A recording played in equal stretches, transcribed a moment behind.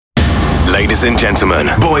Ladies and gentlemen,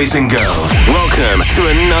 boys and girls, welcome to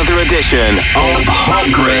another edition of Hot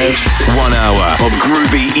Grooves. 1 hour of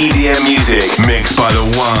groovy EDM music mixed by the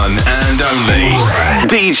one and only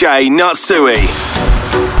DJ Natsuj.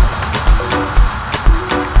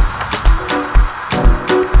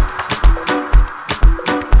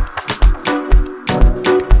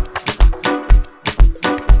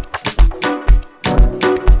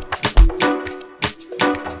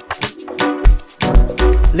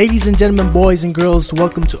 Ladies and gentlemen, boys and girls,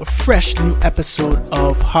 welcome to a fresh new episode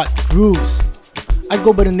of Hot Grooves. I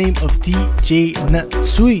go by the name of DJ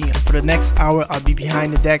Natsuj, and for the next hour I'll be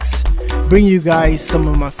behind the decks, bringing you guys some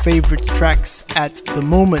of my favorite tracks at the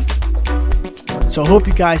moment. So I hope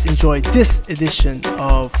you guys enjoy this edition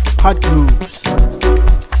of Hot Grooves.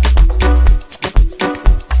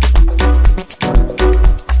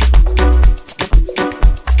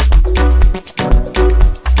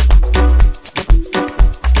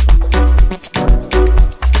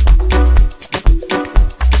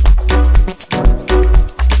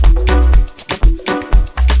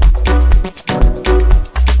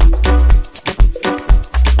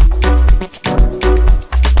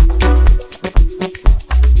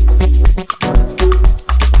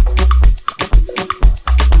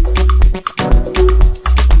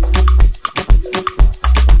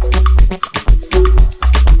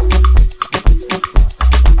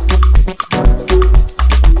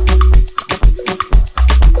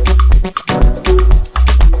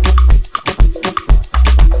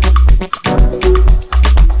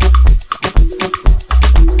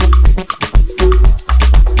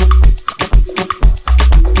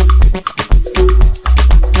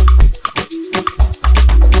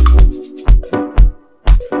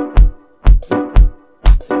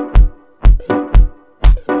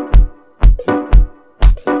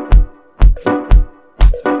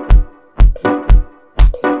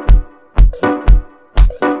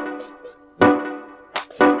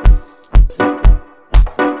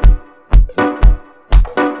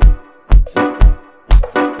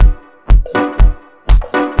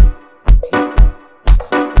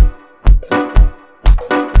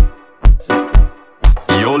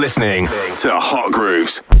 Listening to Hot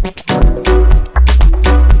Grooves.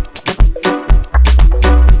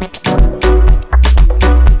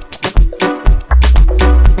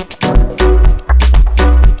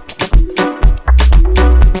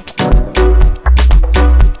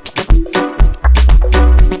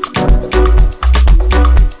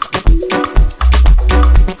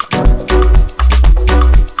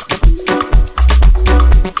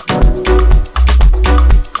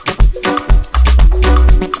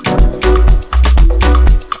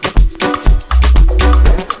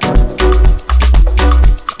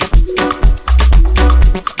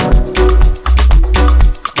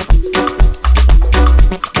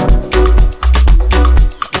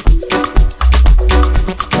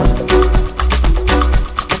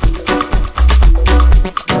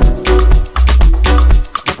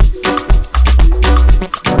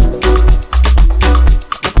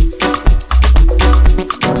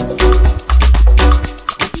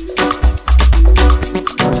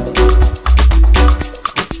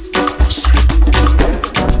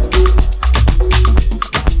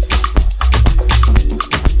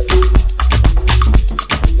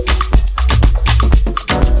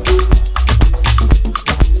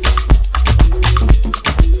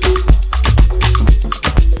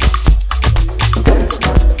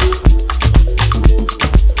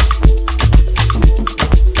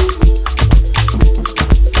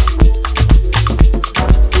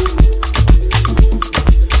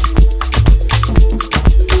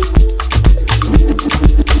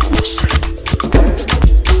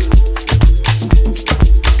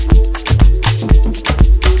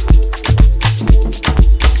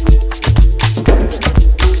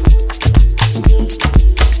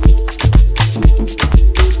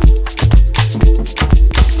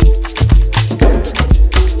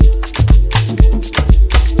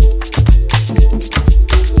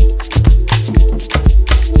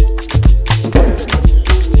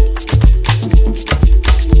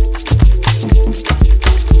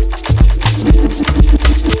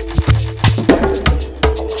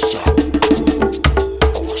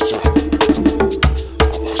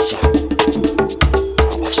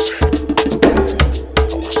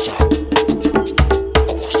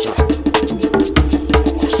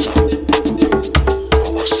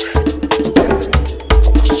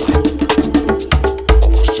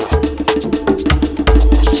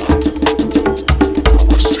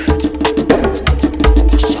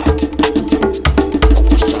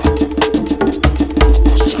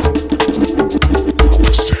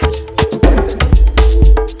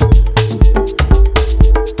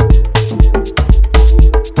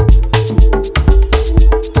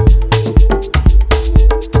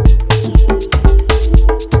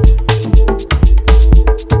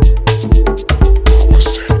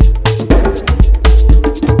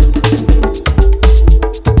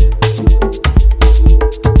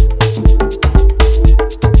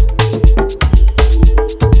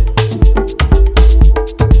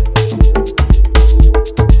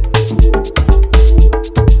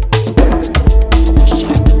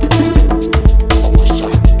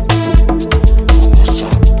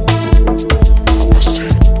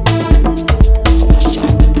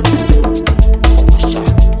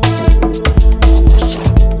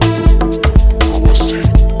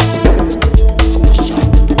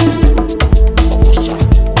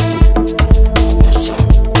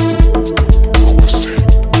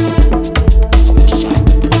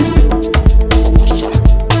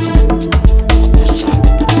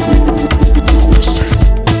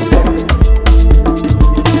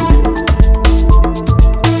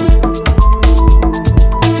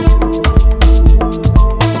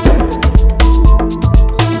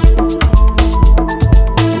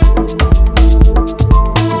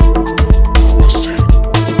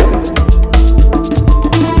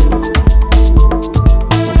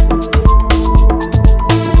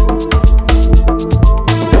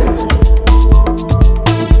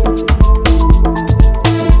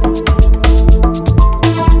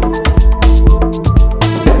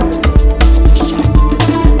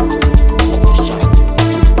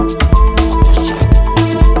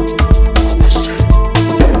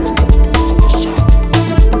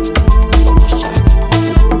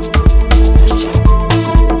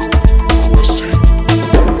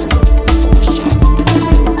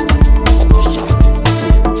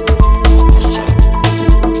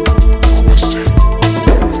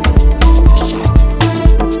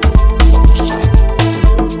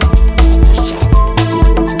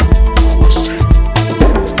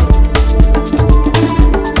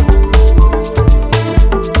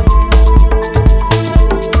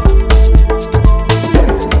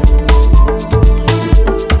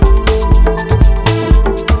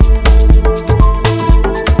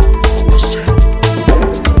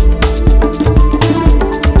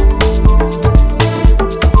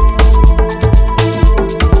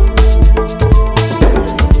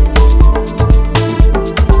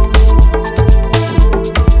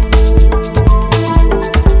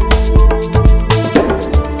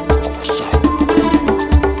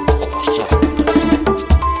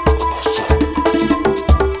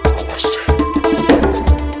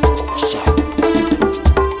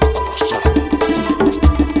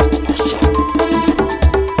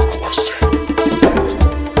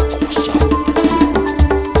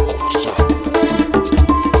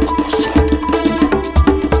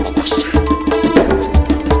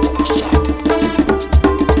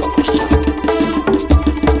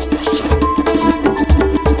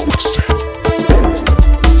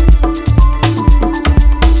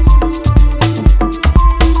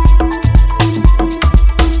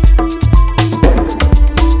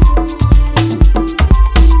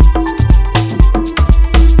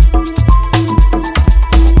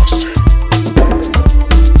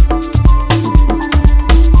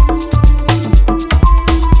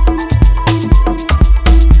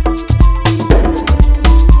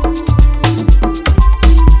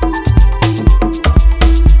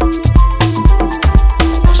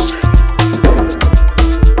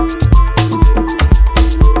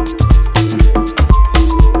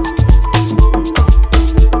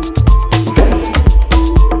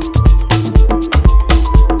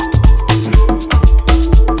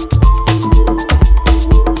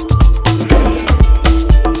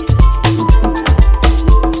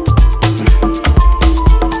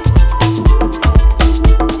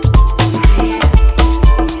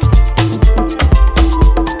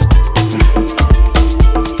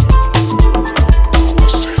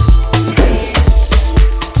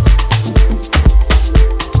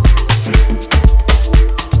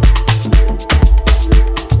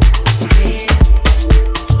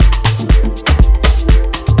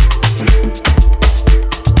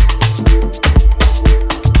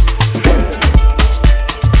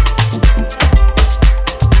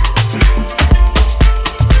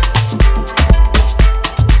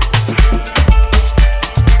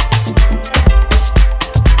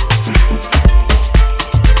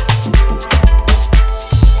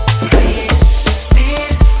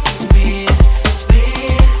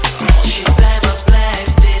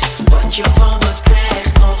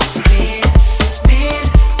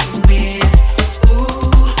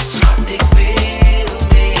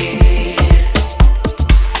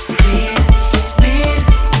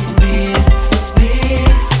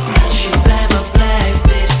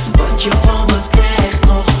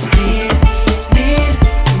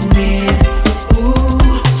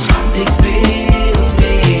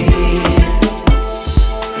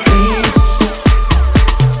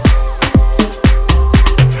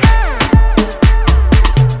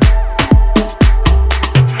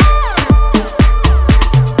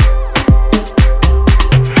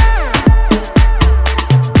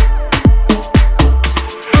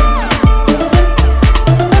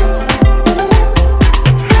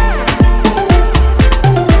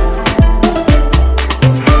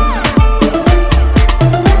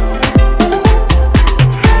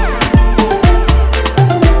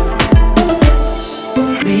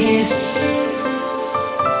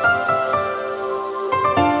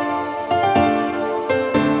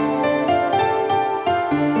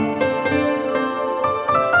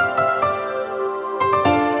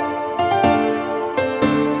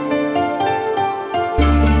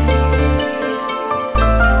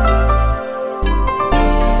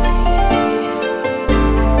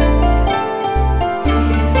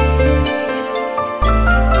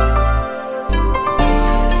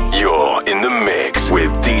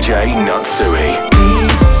 DJ Natsuj.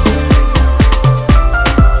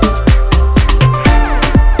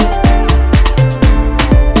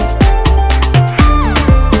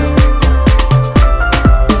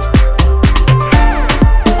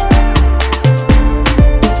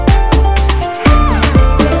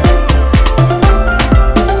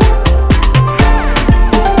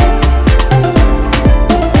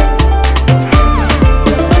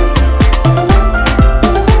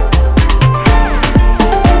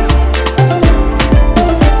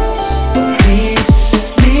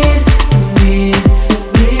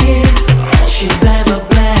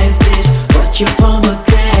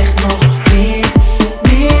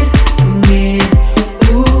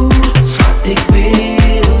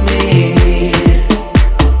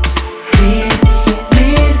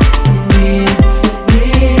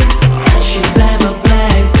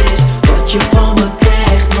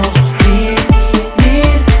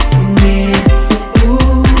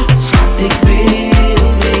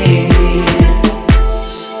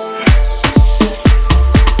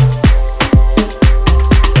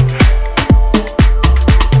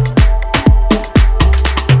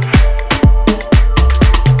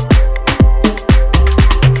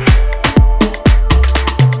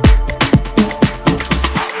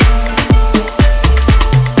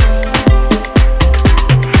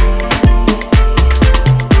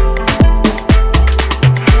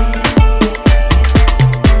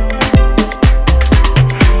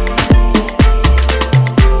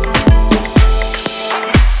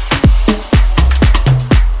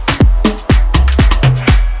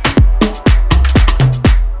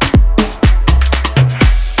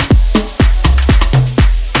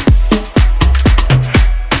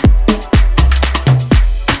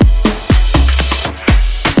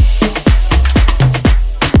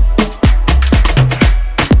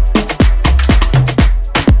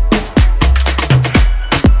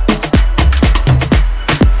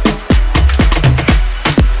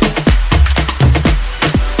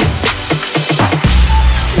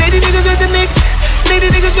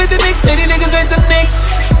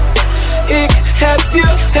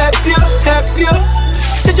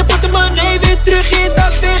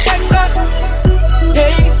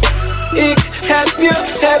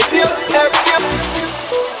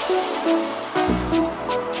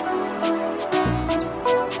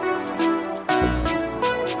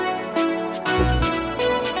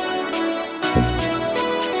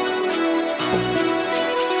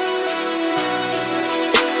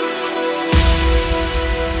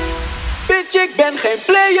 Ik ben geen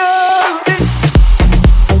player.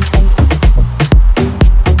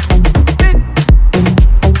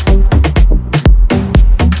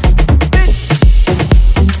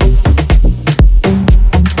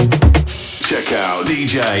 Check out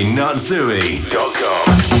DJNatsuj.com.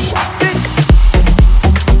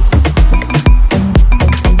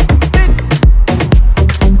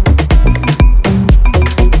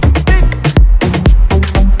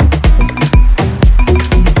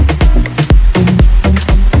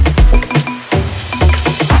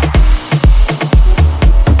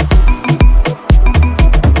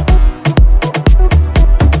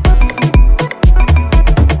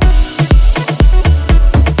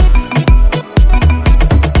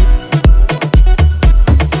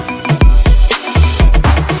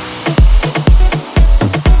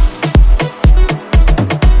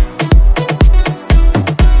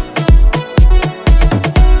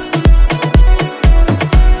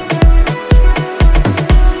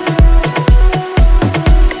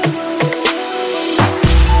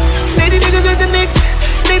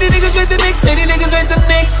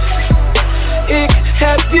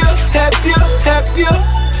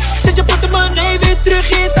 Zet je portemonnee weer terug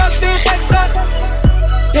in je tas, weer gek schat.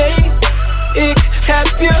 Hey, ik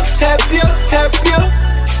heb je.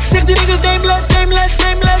 Zeg die niggas neem les.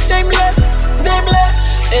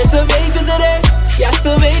 En ze weten de rest, ja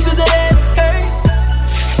ze weten de rest. Hey,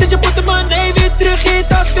 zet je portemonnee weer terug in je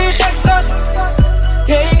tas, weer gek schat.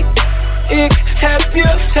 Hey, ik heb je.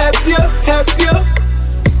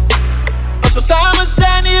 Als we samen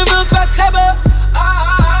zijn en je wilt wat hebben,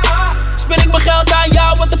 spend ik mijn geld aan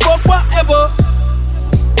jou, what the fuck, whatever.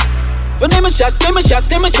 We nemen shots,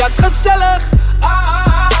 gezellig.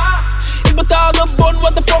 Ik betaal de bon,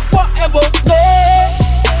 what the fuck, whatever. Nee,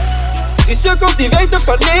 die sukkels die weten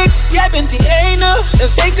van niks. Jij bent die ene, en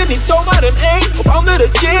zeker niet zomaar een of andere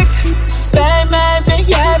chick. Bij mij ben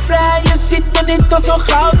jij vrij, je ziet me niet als een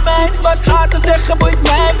goudmijn. Wat hard te zeggen boeit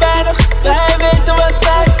mij weinig, wij weten wat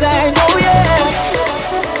wij zijn, oh yeah.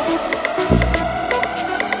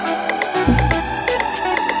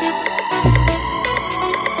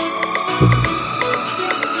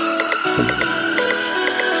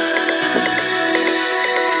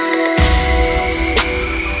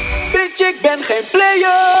 ben geen player.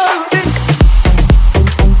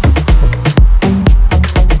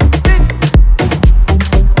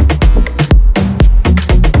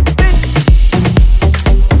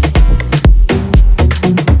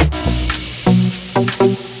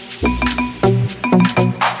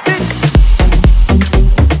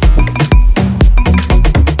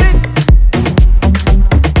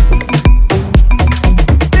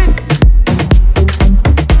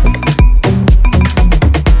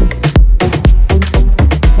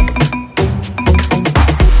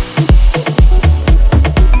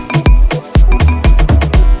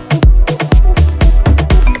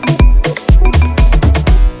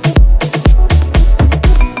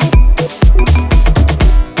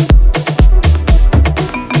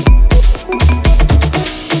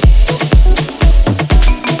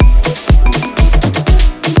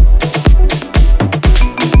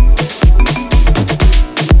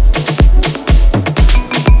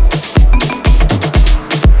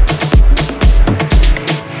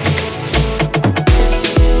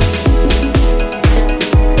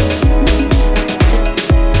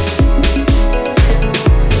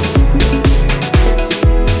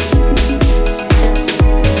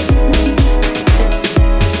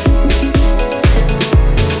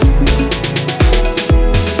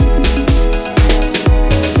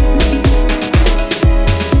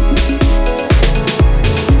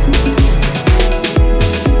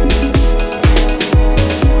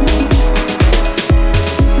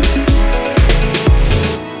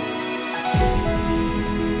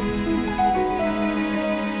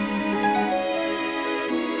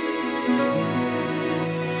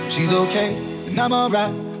 She's okay, and I'm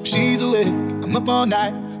alright. She's awake, I'm up all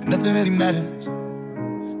night, and nothing really matters.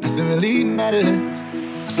 Nothing really matters.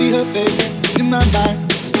 I see her face in my mind.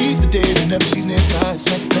 I seize the day whenever she's nearby. It's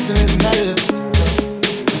like nothing really matters.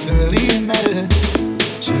 Nothing really matters.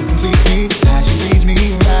 She completes me, she leads me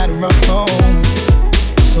right around home.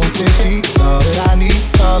 So clear, she's all that I need,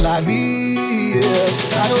 all I need.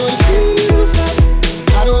 Yeah. I know what it feels like.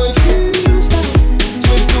 I know what it feels like.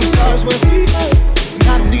 Swing through the stars when I see her.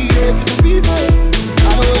 I don't need it cause I breathe her.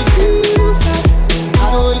 I know what it feels like.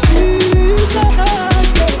 I know what it feels like.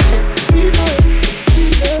 Breathe her,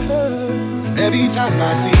 breathe her. Every time I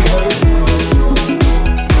see her.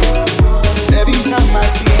 Every time I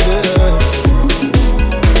see her.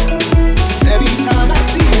 Every time I see her. Every time I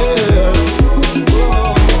see her.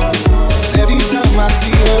 Every time I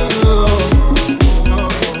see her.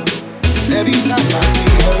 Every time I see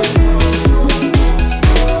her.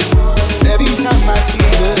 Every time I see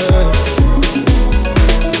her.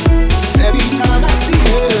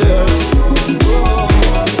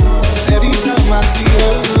 Every time I see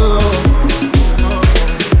her.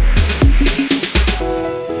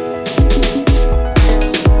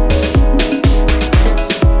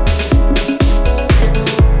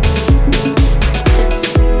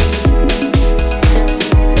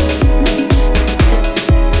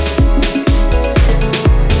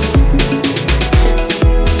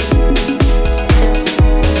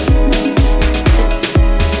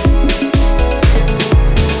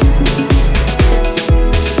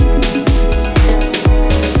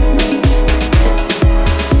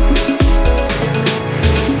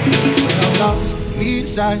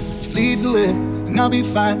 She leads the way, and I'll be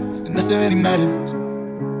fine, and nothing really matters.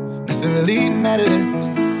 Nothing really matters.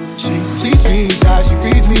 She completes me, she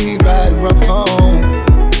breathes me right around home.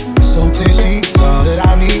 It's so clear, she's all that I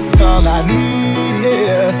need, all I need,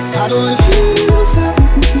 yeah. I know what it feels like.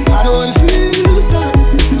 I know what it feels like.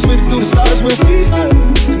 Swimming through the stars when I see her,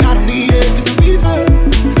 and I don't need it cause I breathe her.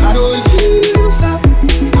 I know what it feels like.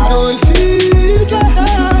 I know what it feels like,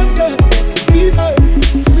 yeah. Breathe her,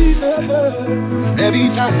 breathe her. Every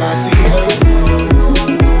time I see her.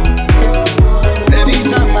 Every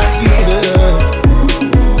time I see her.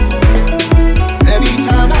 Every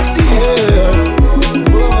time I see her.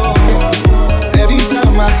 Every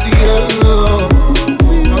time I see her.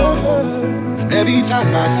 Every time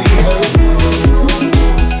I see her.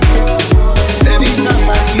 Every time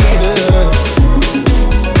I see her.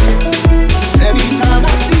 Every time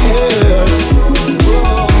I see her.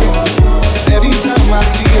 Every time I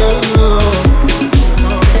see her.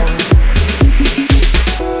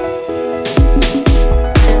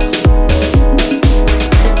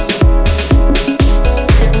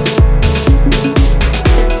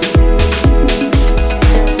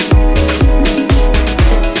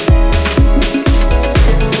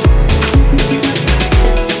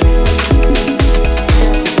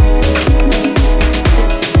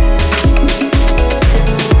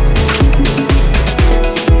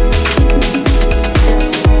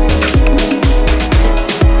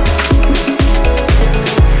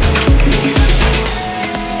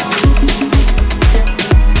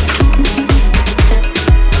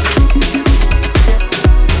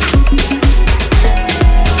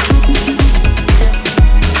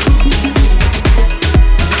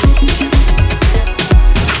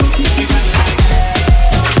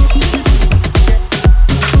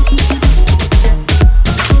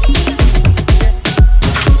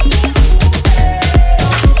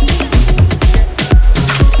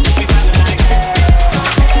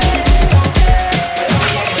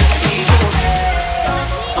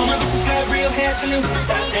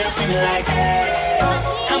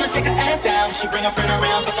 take her ass down. She bring her friend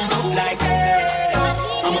around, but them both like, hey,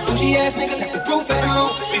 I'm a bougie ass nigga, left the roof at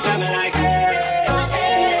home. We vibing like, hey,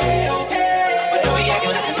 hey, hey, but don't be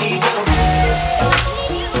acting like I need you.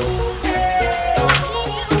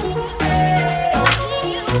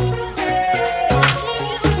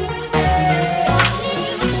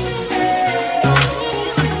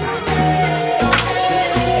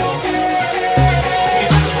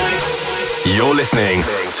 You're listening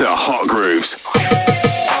to Hot Grooves.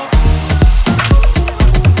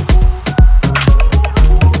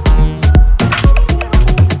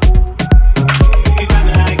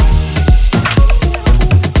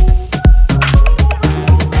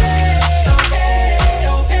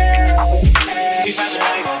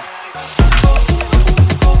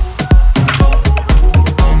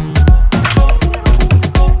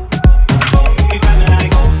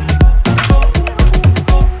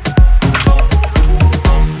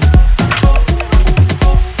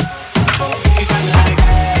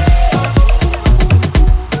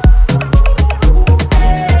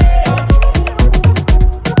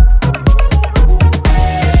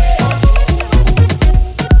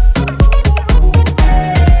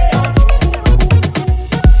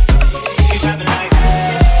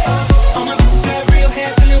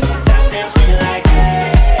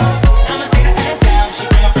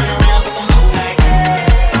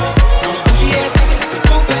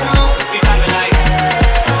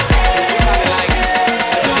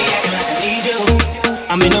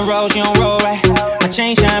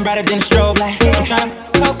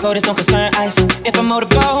 This don't concern ice. If I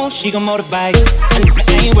motorboat, she gon' motorbike.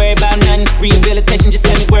 I ain't worried about nothing. Rehabilitation just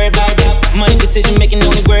had me worried about money decision making.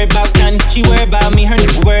 Only worried about stunning. She worried about me, her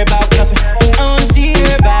nigga worried about cuffing. I wanna see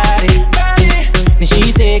her body. Then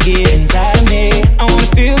she said, get inside of me. I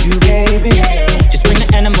wanna feel you, baby. Just bring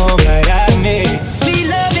the animal right out of me. We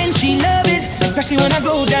loving, she love it, especially when I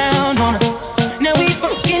go down on her. Now we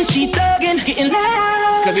fucking, she thuggin', getting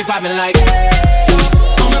loud. Cause we poppin' like,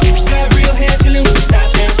 all my bitches got real hair, chillin' with the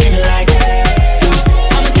top down, screaming like,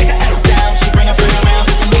 I'ma take her out down, she bring her friend around,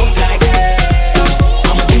 and move like,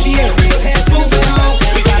 I'm a bougie, yeah, real hair, move it home.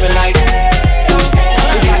 We poppin' like,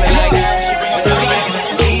 we poppin' like, she bring her friend around,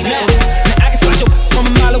 and leave now. Now I can spot you from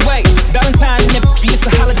a mile away. Valentine and that bitch, it's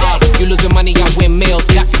a holiday. You losing money on windmills,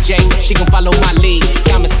 Dr. J, she gon' follow my lead.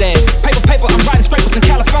 Simon says, Paper, I'm riding scrapers in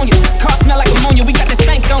California. Car smell like ammonia, we got that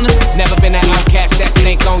stank on us. never been an outcast that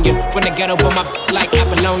snake on you. From the ghetto, but my like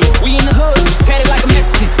Apollonia. We in the hood, tatted like a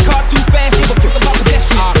Mexican. Car too fast, give a fuck about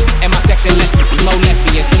pedestrians. And my section less, low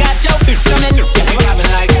lesbians. Got your bitch on that new, we poppin'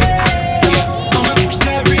 like, Yeah. all my bitches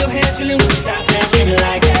got real hair, chillin' with the top down, screaming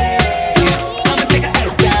like, I'ma take her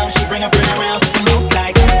out down, she bring her friend around, and move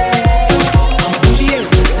like, I'm a bougie, yeah,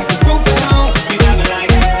 like the roof at home. We poppin' like,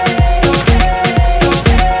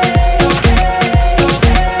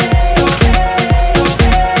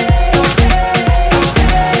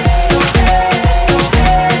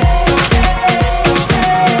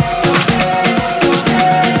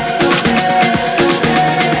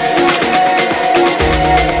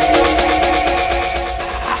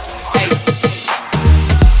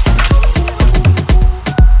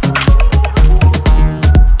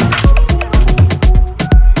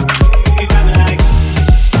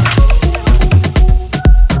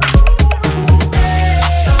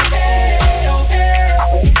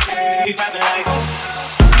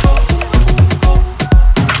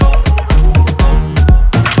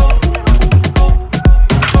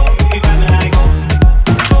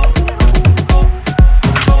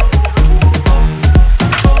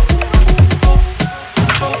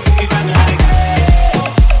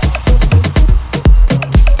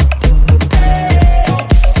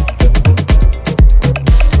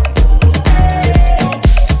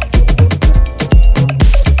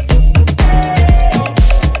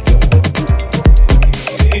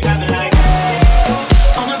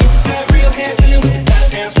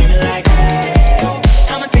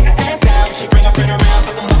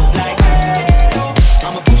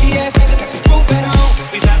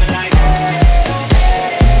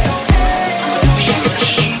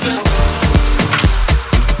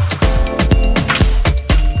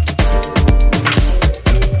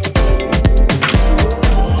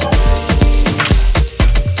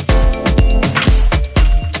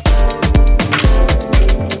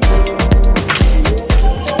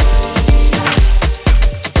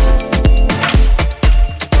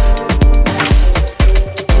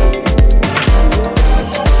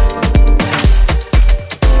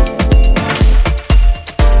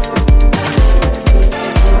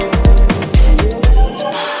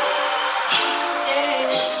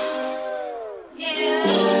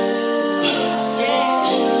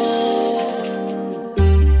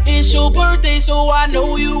 it's your birthday, so I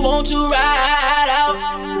know you want to ride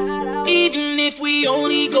out. Even if we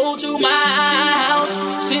only go to my house,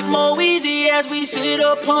 sit more easy as we sit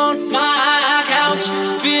upon my couch.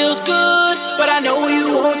 Feels good, but I know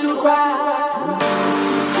you want to cry.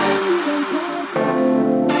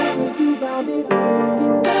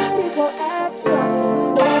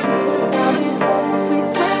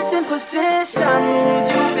 Positions,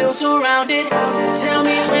 you feel surrounded. Tell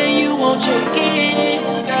me when you want your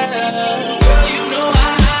gift, girl.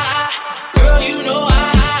 Girl, you know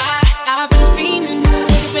I've been fiending.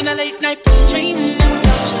 It's been a late night training.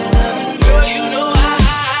 Girl, you know I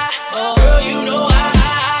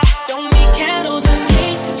don't need candles and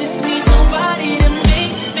cake, just need somebody to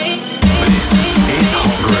make. This is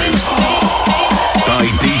Hot Grooves by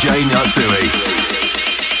DJ Natsuj.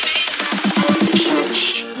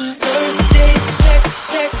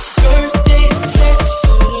 Sex, birthday, sex.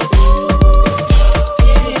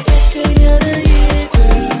 Best day of the year,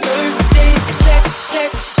 girl. Birthday,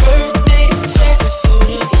 sex, birthday, sex.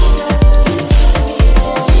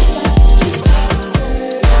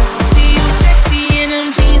 See you sexy in them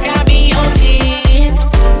jeans, got me on 10.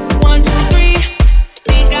 1, 2, 3,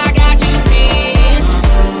 think I got you pinned.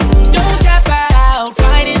 Don't tap out,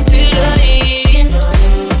 right into the end.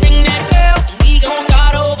 Bring that girl, we gon'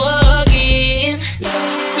 start over again.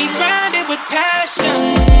 We grinded with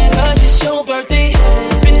passion, cause it's your birthday.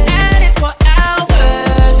 Been at it for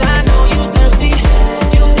hours, I know you thirsty.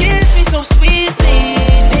 You kiss me so sweetly,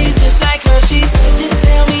 tastes just like Hershey's. Just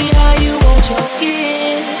tell me how you want your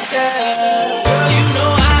gift, girl. Girl, you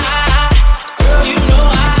know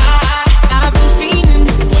I've been fiending.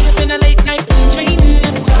 Wake up in the late night, been training.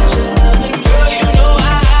 Got your loving, girl, you know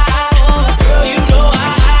I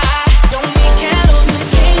don't need candles and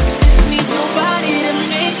cake, just need somebody to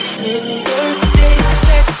make it. Birthday,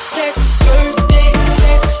 sex, birthday,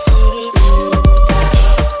 sex.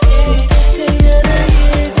 Best day of the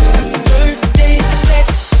year, birthday, sex,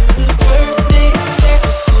 birthday, sex.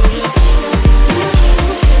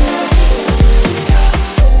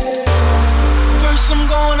 First I'm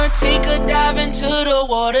gonna take a dive into the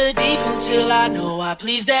water deep until I know I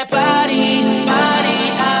please that body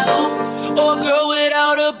out. Or girl,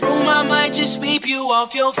 without a broom, I might just sweep you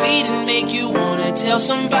off your feet and make you wanna tell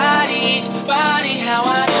somebody how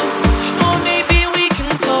I do. Or maybe we can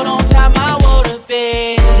float on top my water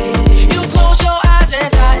bed. You close your eyes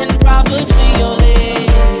as I improv between your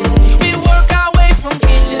legs. We work our way from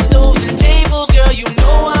kitchen stoves and tables, girl, you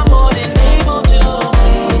know I'm more than able to.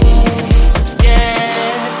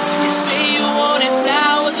 Yeah, you say you wanted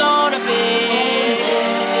flowers on a bed,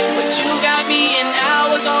 but you got me in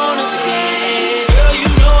hours on a bed. Girl,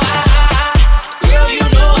 you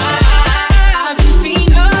know I've been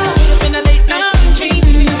fiending. Wake up in the late night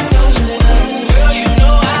training. Girl, you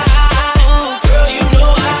know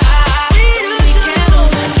we don't need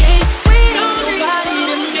candles and cake. We don't need nobody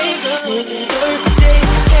to make a birthday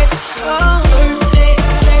sex. Birthday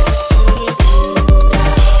sex.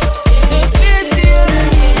 It's the best day of the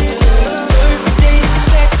year. Birthday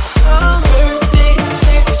sex. Birthday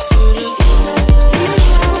sex.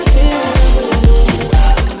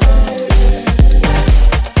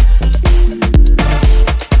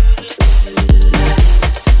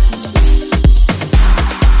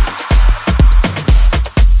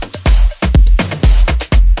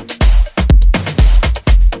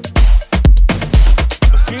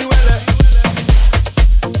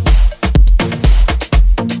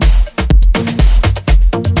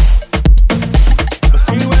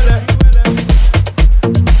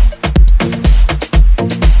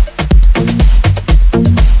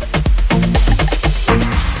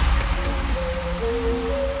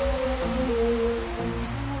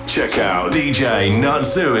 Check out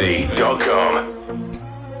DJNatsuj.com.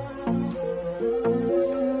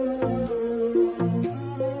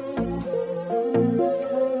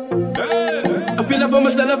 I feel like for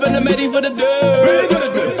myself and I'm ready for the day.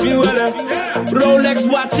 See what Rolex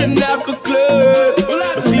watching elke kleur.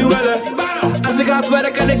 Misschien wel als ik hard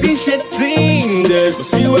werk kan ik die shit zien. Dus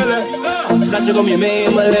misschien wel schatje kom je mee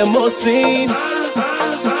in mijn limousine.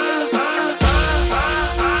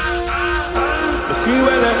 Misschien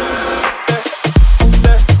wel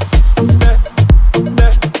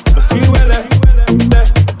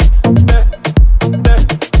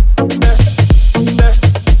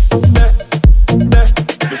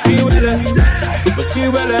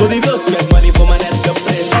Tot die wil spend money voor mijn net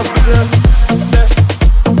geprijsd.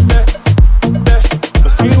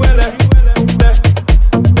 Misschien wel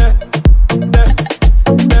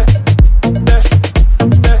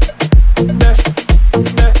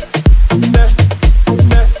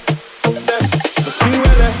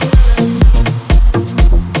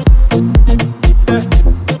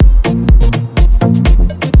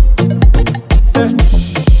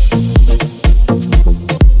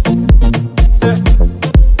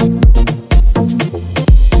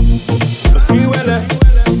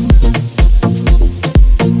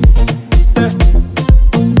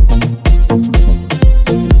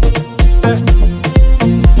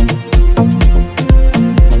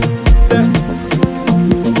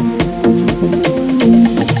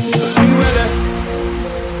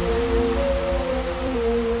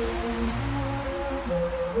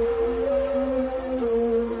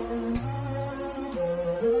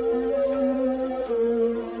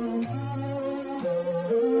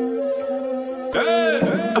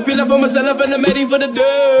I feel like for mezelf en I'm ready voor de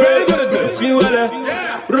deur. Misschien wel hè.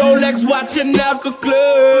 Rolex watch in elke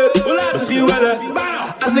kleur. Misschien wel hè.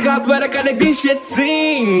 Als ik hard werk kan ik die shit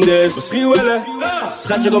zien. Dus misschien wel hè.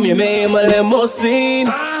 Schatje kom je mee in mijn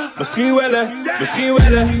limousine. Misschien wel hè. Misschien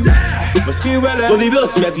wel hè. Misschien wel hè. Wil die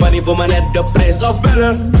wils met money voor maar net de prijs. Of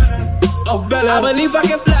bellen. Of bellen. I believe I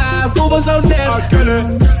can fly. Voel me zo net.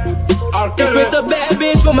 Ik vind een bad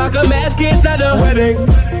bitch. We maken mad kids naar de wedding.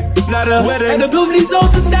 Naar de wedding. En het hoeft niet zo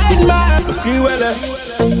te zijn maar misschien wel hè.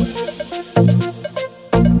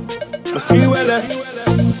 Misschien wel hè.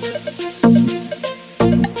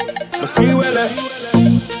 Misschien wel hè.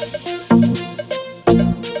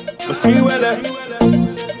 Misschien wel hè.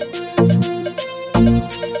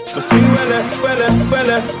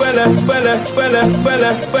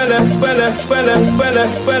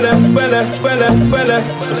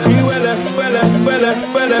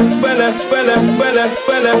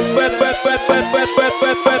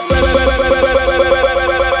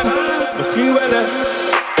 Misschien wel hè.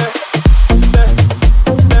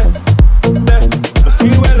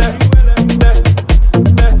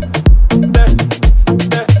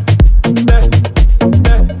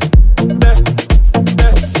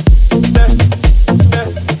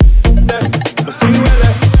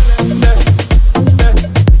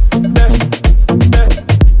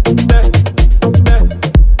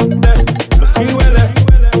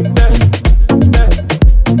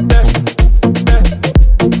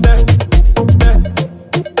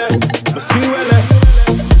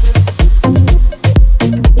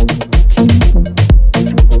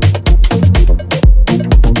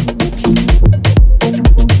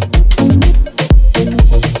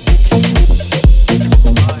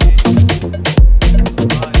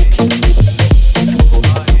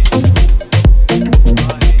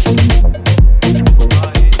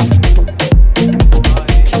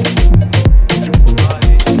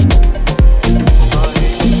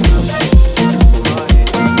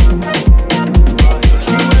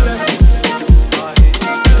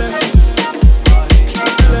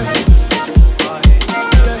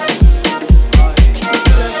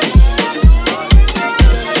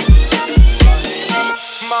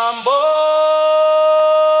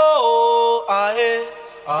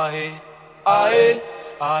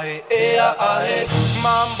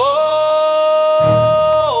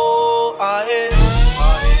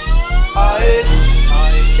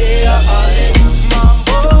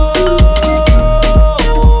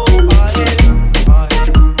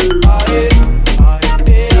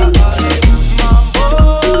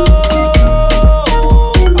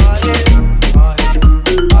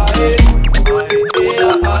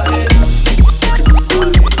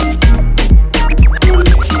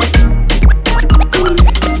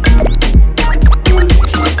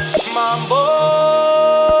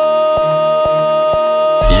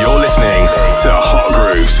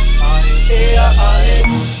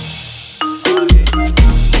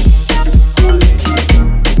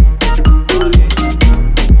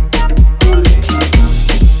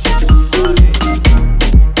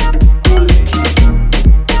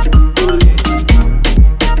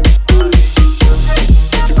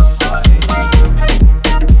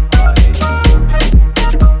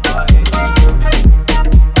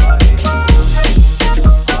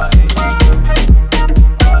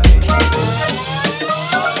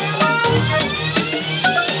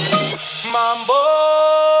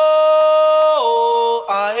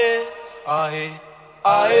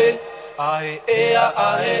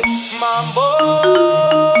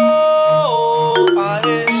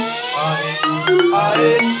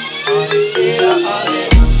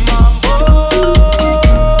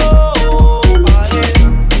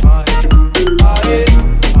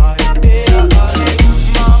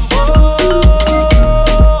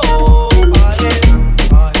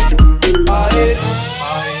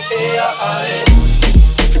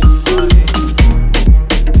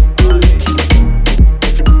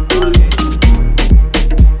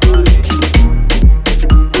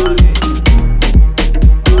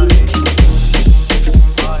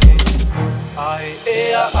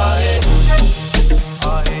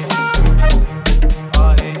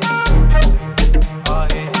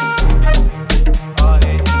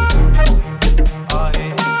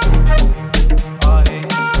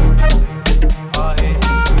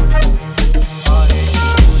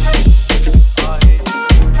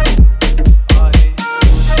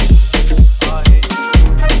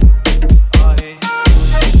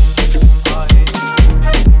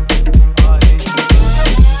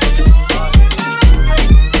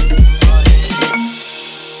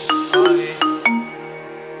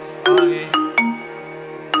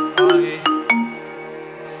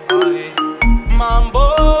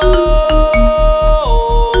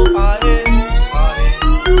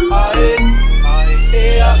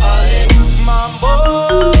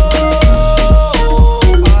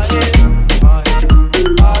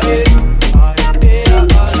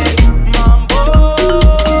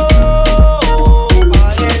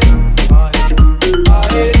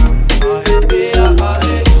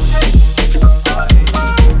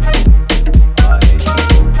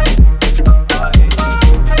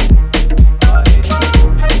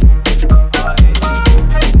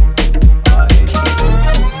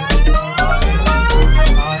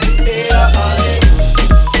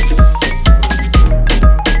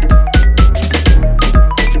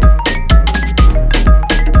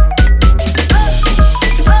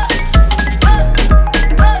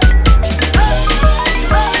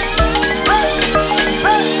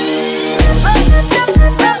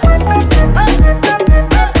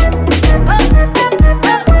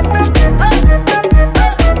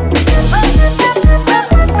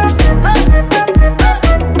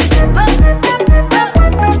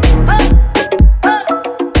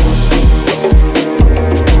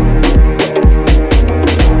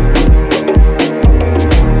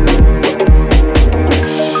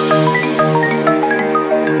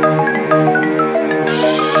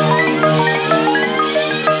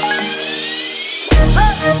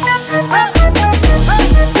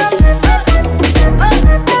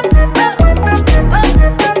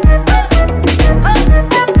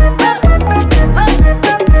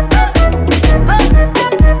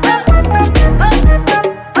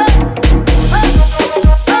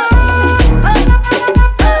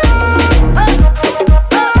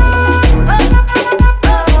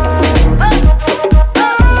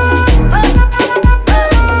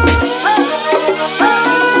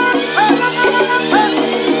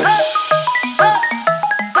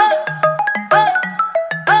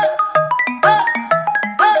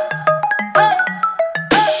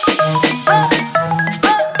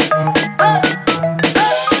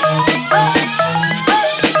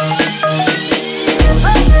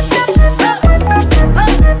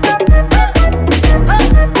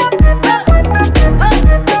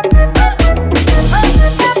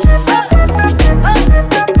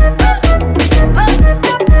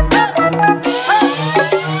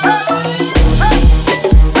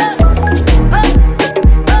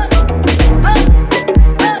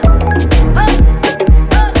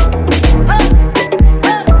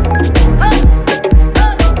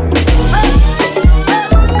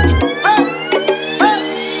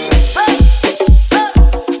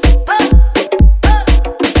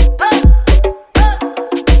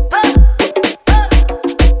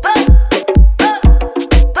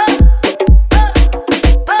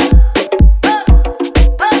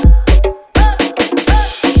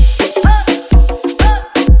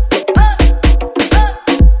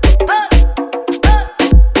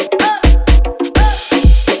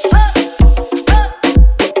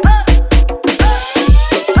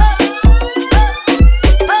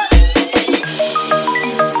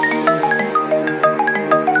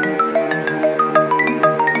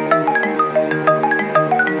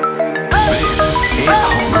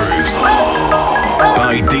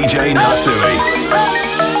 DJ Natsuj.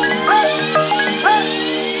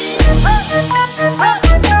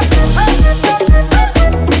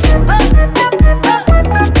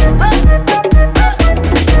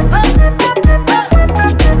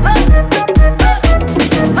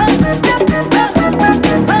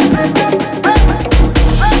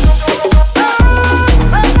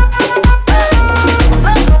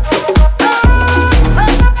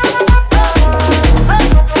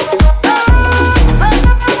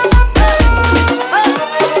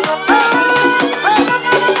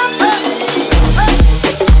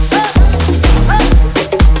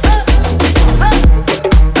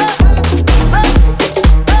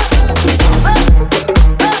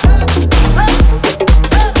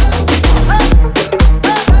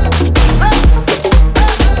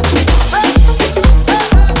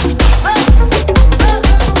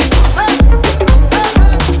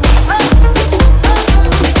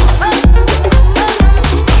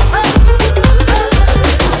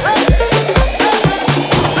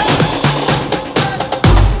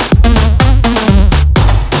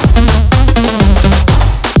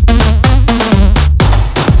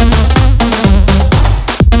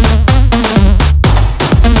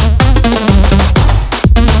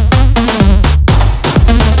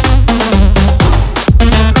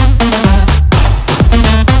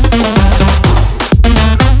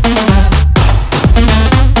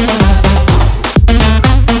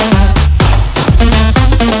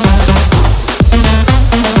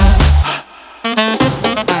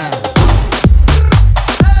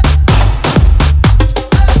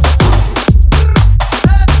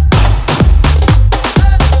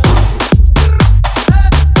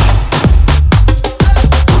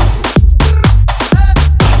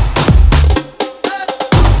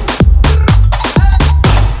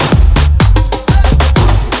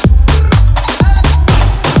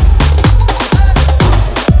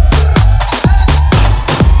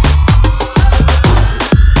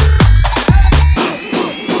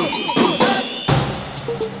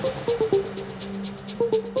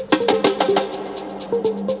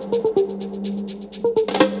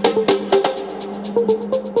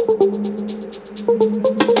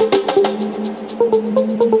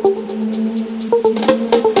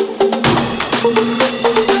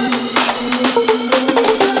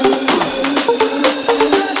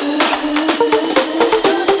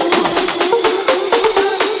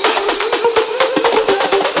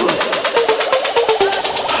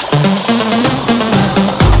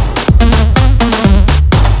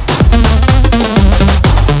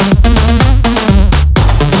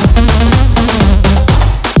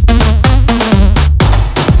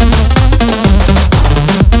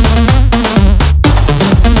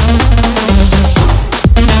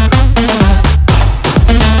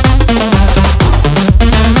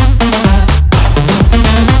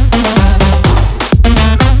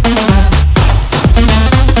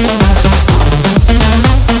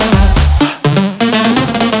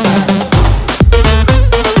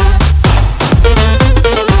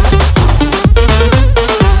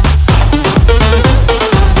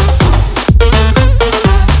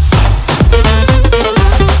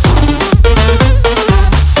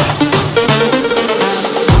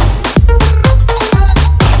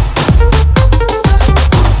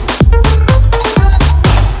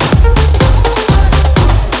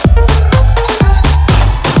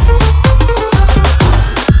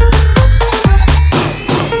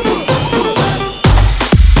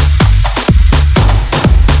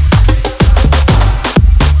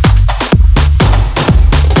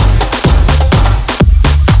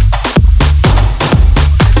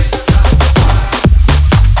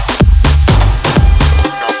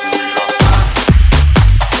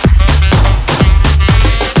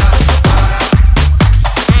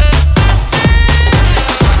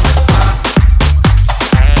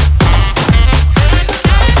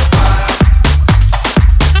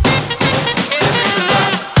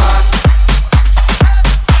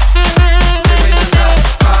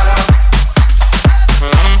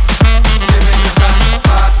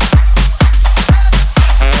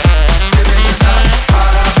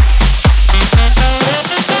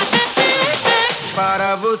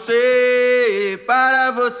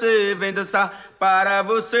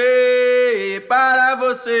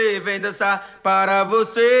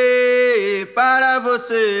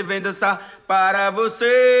 você, vem dançar. Para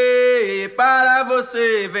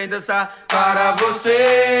você, vem dançar. Para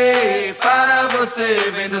você,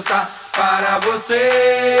 vem dançar. Para você, vem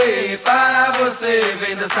dançar. Para você,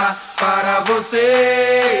 vem dançar. Para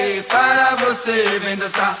você, vem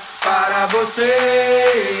dançar. Para você, vem dançar.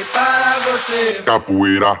 Para você,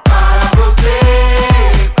 capoeira. Para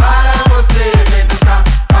você, vem dançar.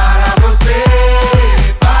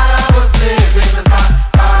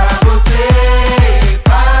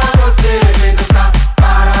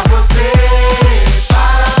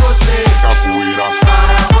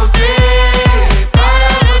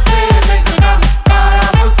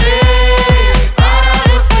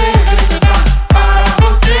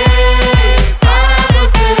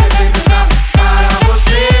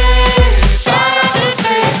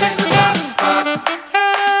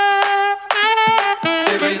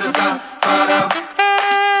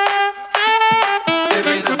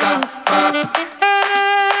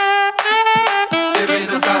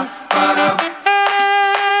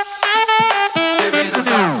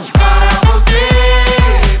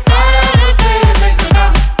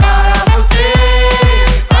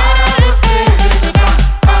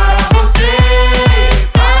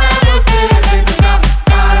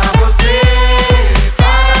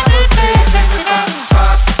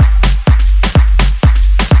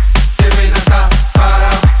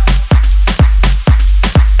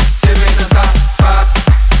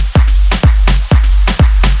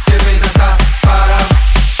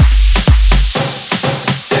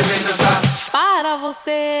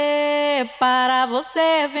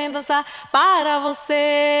 você, vem dançar. Para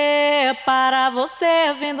você,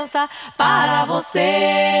 vem dançar. Para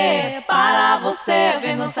você,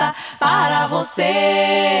 vem dançar. Para você, vem dançar. Para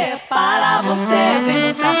você, vem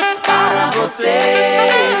dançar.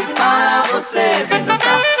 Para você, vem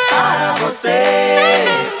dançar.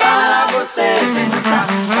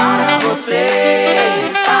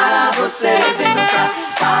 Para você, vem dançar.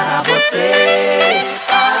 Para você,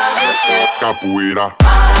 capoeira.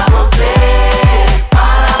 Para você,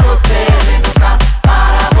 vem dançar.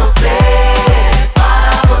 Para você, vem dançar.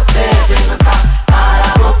 Para você, vem dançar. Para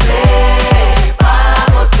você,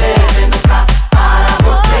 vem dançar. Para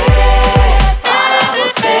você, vem dançar. Para você,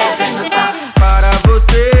 vem dançar. Para você, vem dançar. Para você, vem dançar.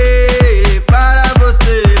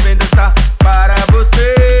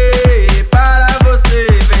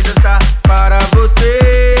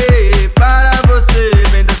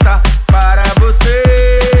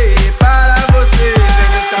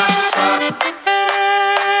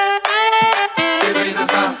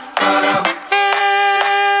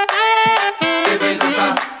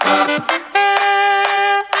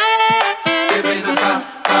 Vem dançar.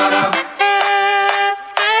 Para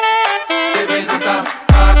vem dançar.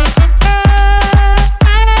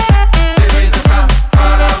 Vem dançar. Para vem dançar.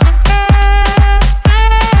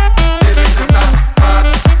 Vem dançar. Para vem dançar.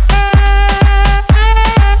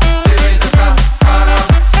 Vem dançar. Para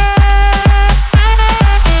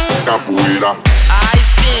Capoeira. I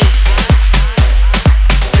see,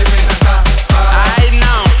 vem dançar. I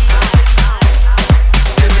know,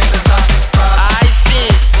 Vem dançar. I see,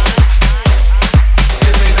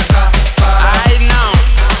 Vem dançar. I know.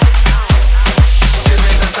 Vem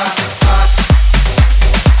dançar. Vem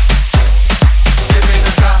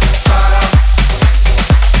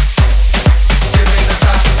dançar.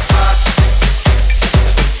 Para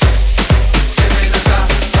vem dançar. Vem dançar.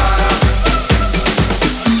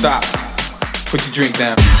 Stop. Put your drink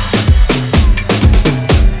down.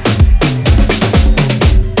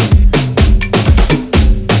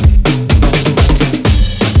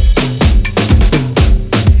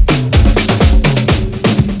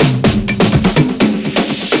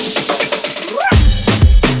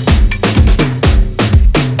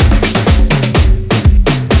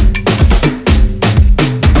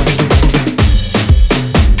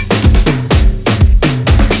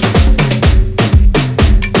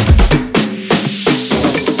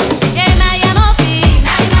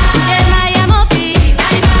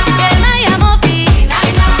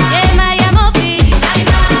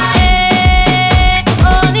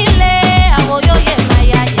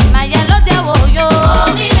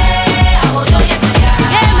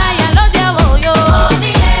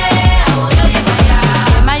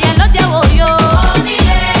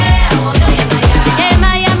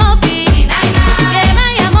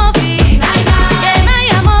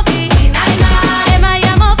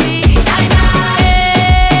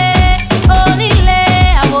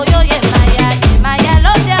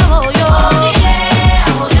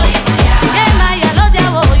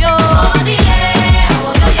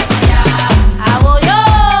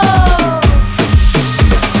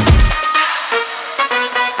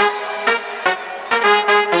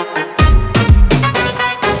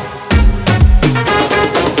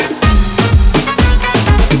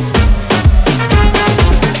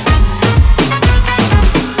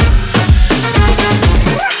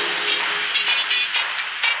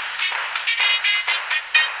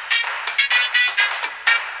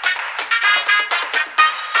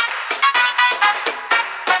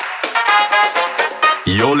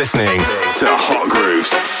 You're listening to Hot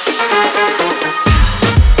Grooves.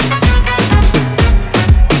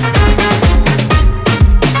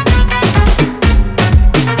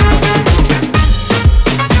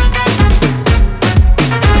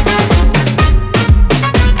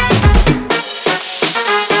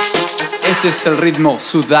 Este es el ritmo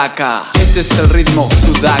sudaca. Este es el ritmo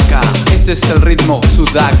sudaca. Este es el ritmo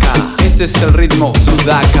sudaca. Este es el ritmo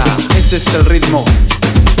sudaca. Este es el ritmo.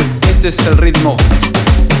 Este es el ritmo.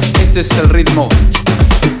 Este es el ritmo.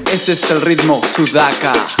 Este es el ritmo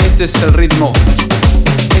sudaca. Este es el ritmo.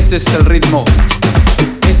 Este es el ritmo.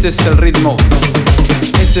 Este es el ritmo.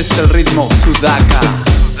 Este es el ritmo sudaca.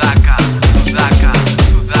 Sudaca. Sudaca.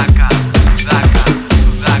 Sudaca. Sudaca.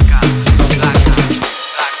 Sudaca. Sudaca.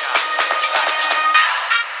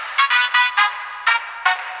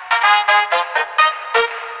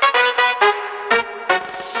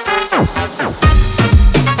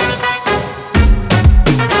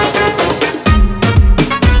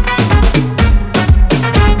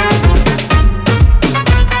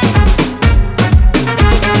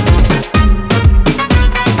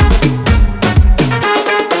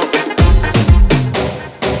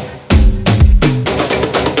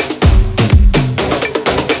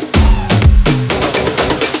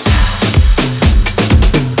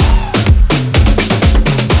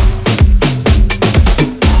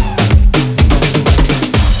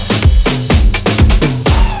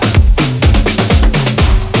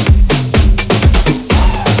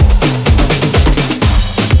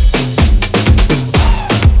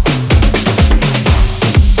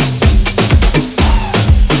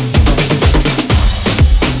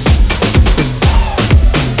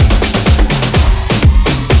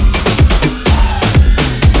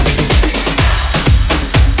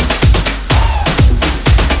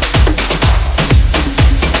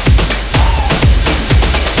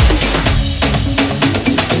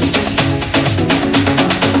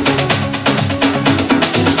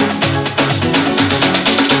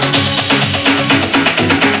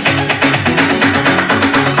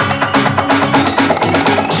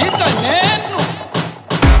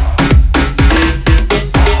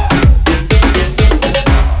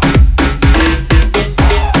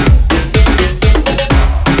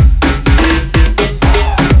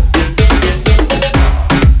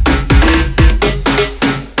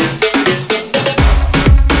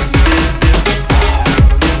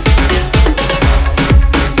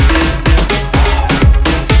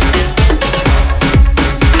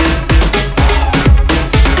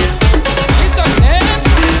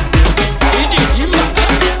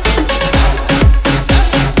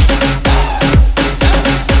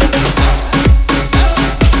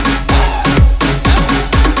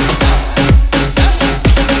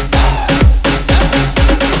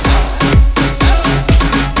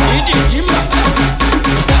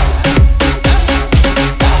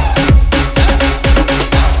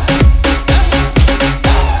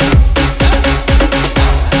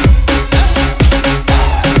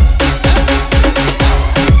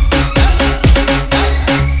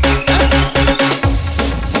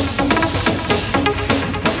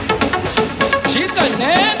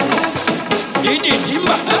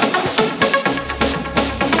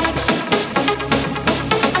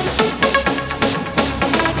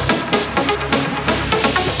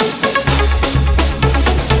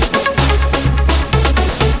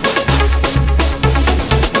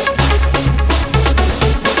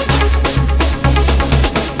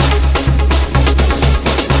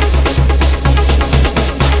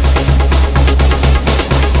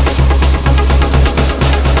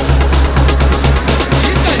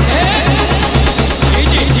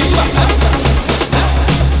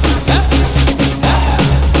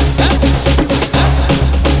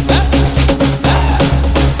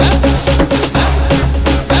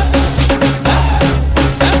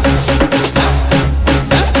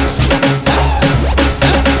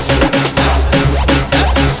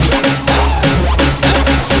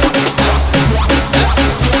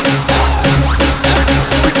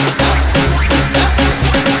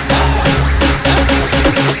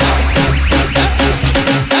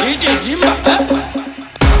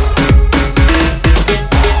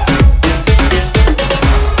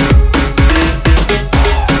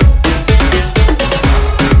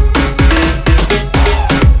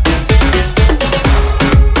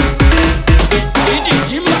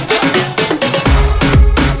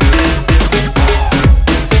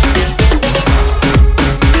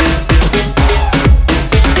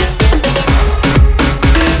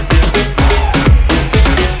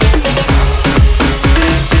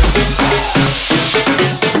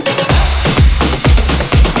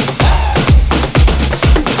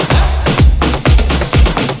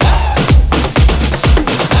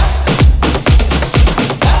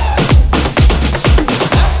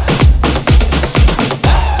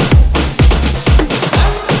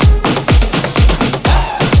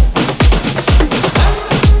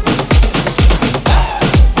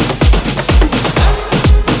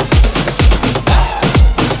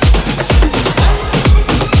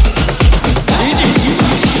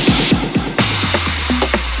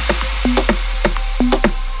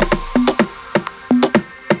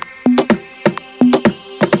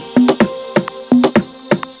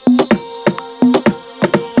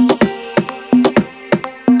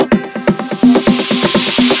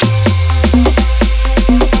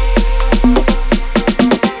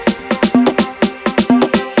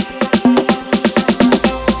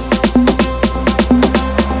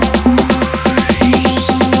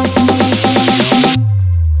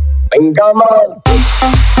 Come on.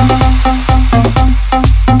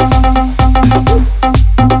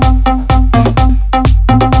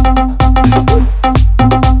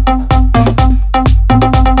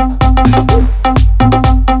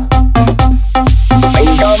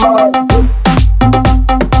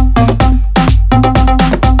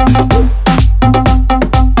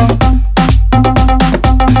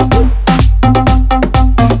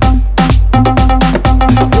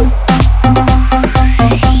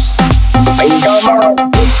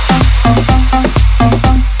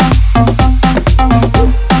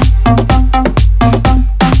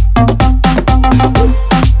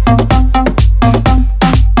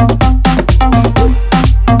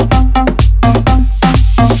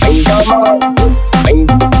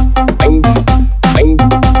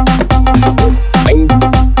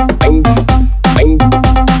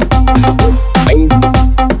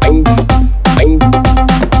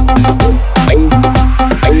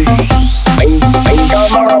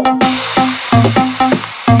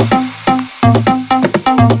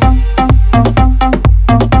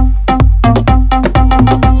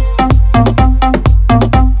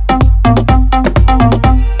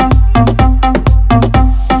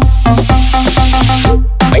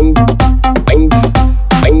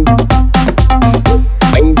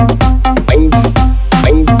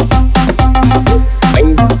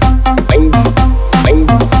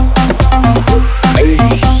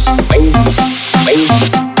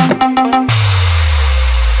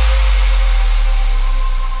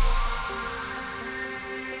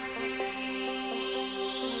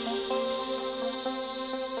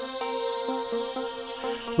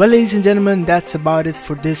 Well, ladies and gentlemen, that's about it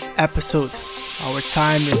for this episode. Our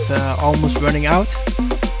time is almost running out.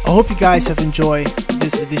 I hope you guys have enjoyed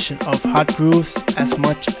this edition of Hot Grooves as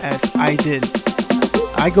much as I did.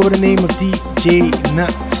 I go by the name of DJ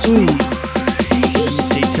Natsuj. Let me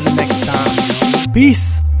say till the next time.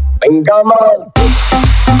 Peace.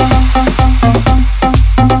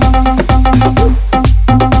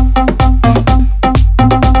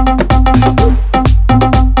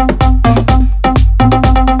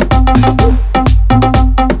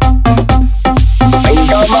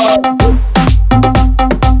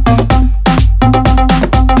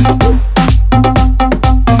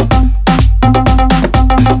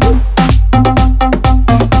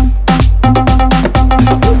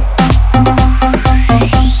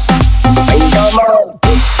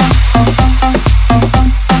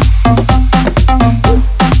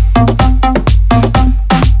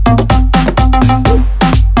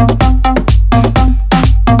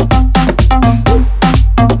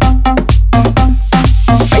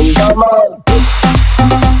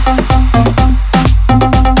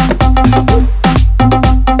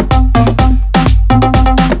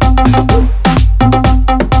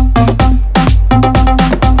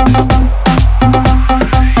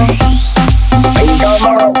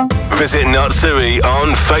 visit Natsuj on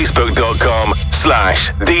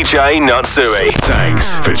facebook.com/DJ Natsuj.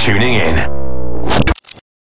 Thanks for tuning in.